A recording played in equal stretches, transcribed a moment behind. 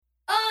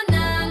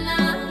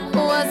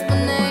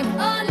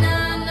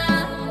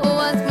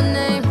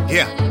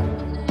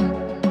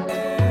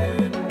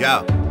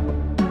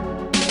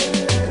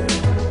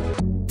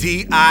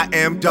Dimwitty.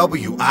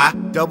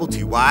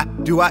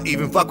 Do I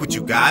even fuck with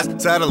you guys?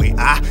 Subtly,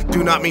 I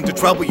do not mean to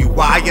trouble you.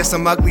 Why? Yes,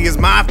 I'm ugly as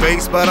my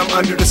face, but I'm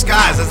under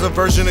disguise as a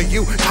version of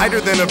you,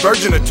 tighter than a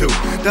virgin or two.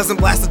 Doesn't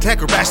blast the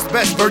tech or bash the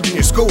best virgin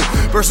your school.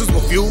 Verses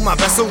will fuel my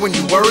vessel when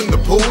you were in the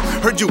pool.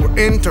 Heard you were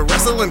into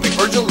wrestling, think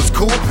Virgil is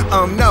cool.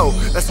 No,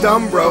 that's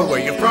dumb, bro.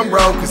 Where you from,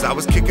 bro? Cause I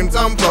was kicking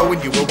some flow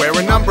when you were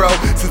wearing umbro.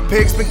 Since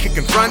pigs been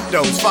kicking front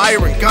doors,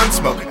 fire and gun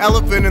smoke.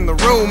 Elephant in the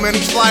room and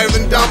he's flyer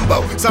than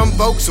Dumbo. Some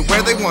folks are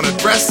where they wanna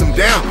dress him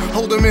down,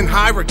 hold him in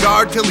high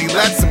regard till he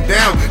lets him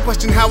down.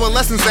 Question how a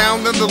lesson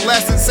sound,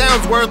 nonetheless it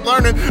sounds worth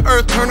learning.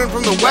 Earth turning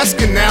from the west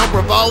can now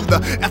revolve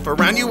the F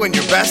around you and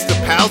your best of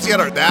pals. Yet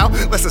art thou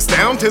less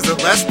astound, tis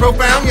it less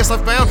profound? Yes, I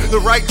found the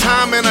right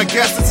time and I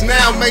guess it's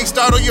now. May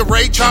startle your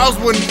Ray Charles,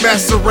 wouldn't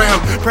mess around.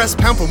 Press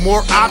pound for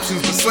more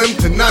options, but slim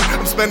to none.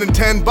 I'm spending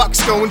 $10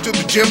 going to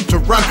the gym to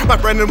run. My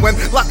Brendan, when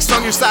luck's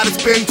on your side,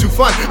 it's been too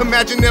fun.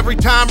 Imagine every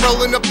time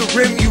rolling up the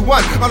rim you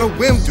won. On a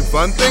whim, do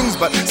fun things,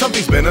 but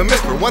something's been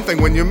amiss. For one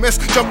thing, when you miss,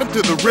 jumping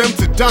to the rim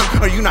to dunk.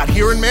 Are you not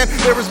hearing, man?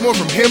 There is more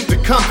from him to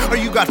come. Are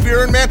you got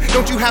fearing, man?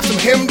 Don't you have some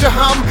him to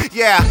hum?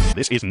 Yeah.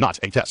 This is not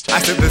a test. I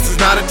said this is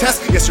not a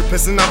test. Yes, you're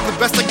pissing off the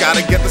best. I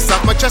gotta get this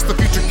off my chest. The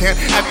future can't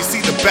have you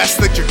see the best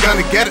that you're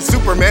gonna get. It's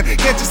Superman.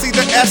 Can't you see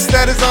the S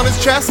that is on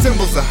his chest?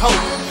 Symbols of hope,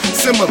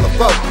 similar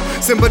folk.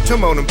 Simba,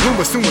 Timon, and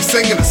Pumbaa soon we're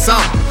singing a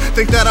song.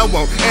 Think that I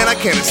won't, and I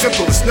can't, it's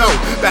simple as snow.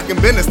 Back in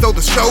business, though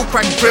the show,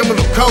 cracking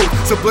criminal code.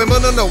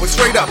 Subliminal, no, it's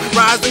straight up,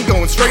 rising,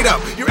 going straight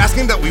up. You're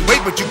asking that we wait,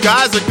 but you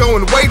guys are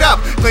going wait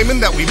up. Claiming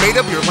that we made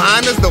up your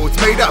line as though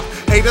it's made up.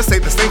 Haters say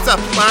the same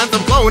stuff, lines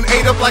I'm blowing,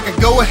 ate up like a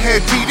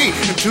go-ahead TD.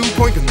 And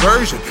 2-point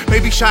conversion,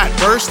 maybe shot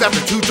first after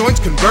 2 joints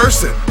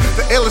conversing.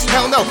 The illest,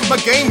 hell no, my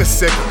game is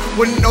sicker.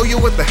 Wouldn't know you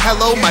with the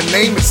hello, my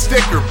name is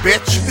Sticker,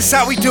 bitch. This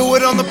how we do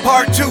it on the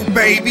part 2,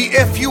 baby.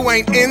 If you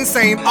ain't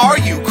insane, are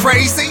you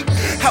crazy?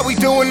 How we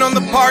doing on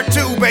the part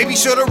 2, baby?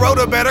 Should've wrote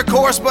a better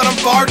chorus, but I'm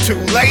far too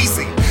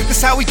lazy.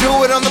 This how we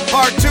do it on the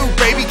part 2,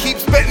 baby. Keep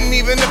spitting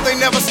even if they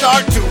never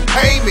start to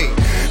pay me.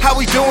 How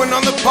we doing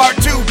on the part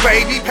 2,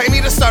 baby? Pay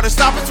me to start or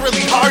stop, it's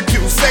really hard to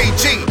say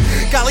G.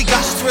 Golly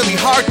gosh, it's really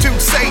hard to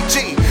say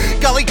G.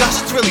 Golly gosh,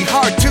 it's really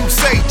hard to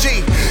say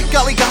G.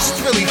 Golly gosh,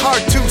 it's really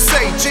hard to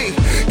say G.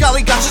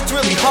 Golly gosh, it's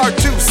really hard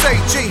to say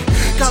G.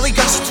 Golly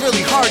gosh, it's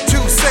really hard to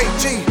say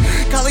G.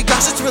 Golly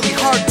gosh, it's really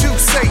hard to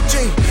say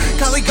G.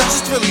 Golly gosh,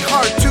 it's really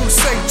hard to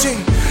say G.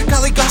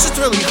 Golly gosh, it's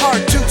really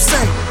hard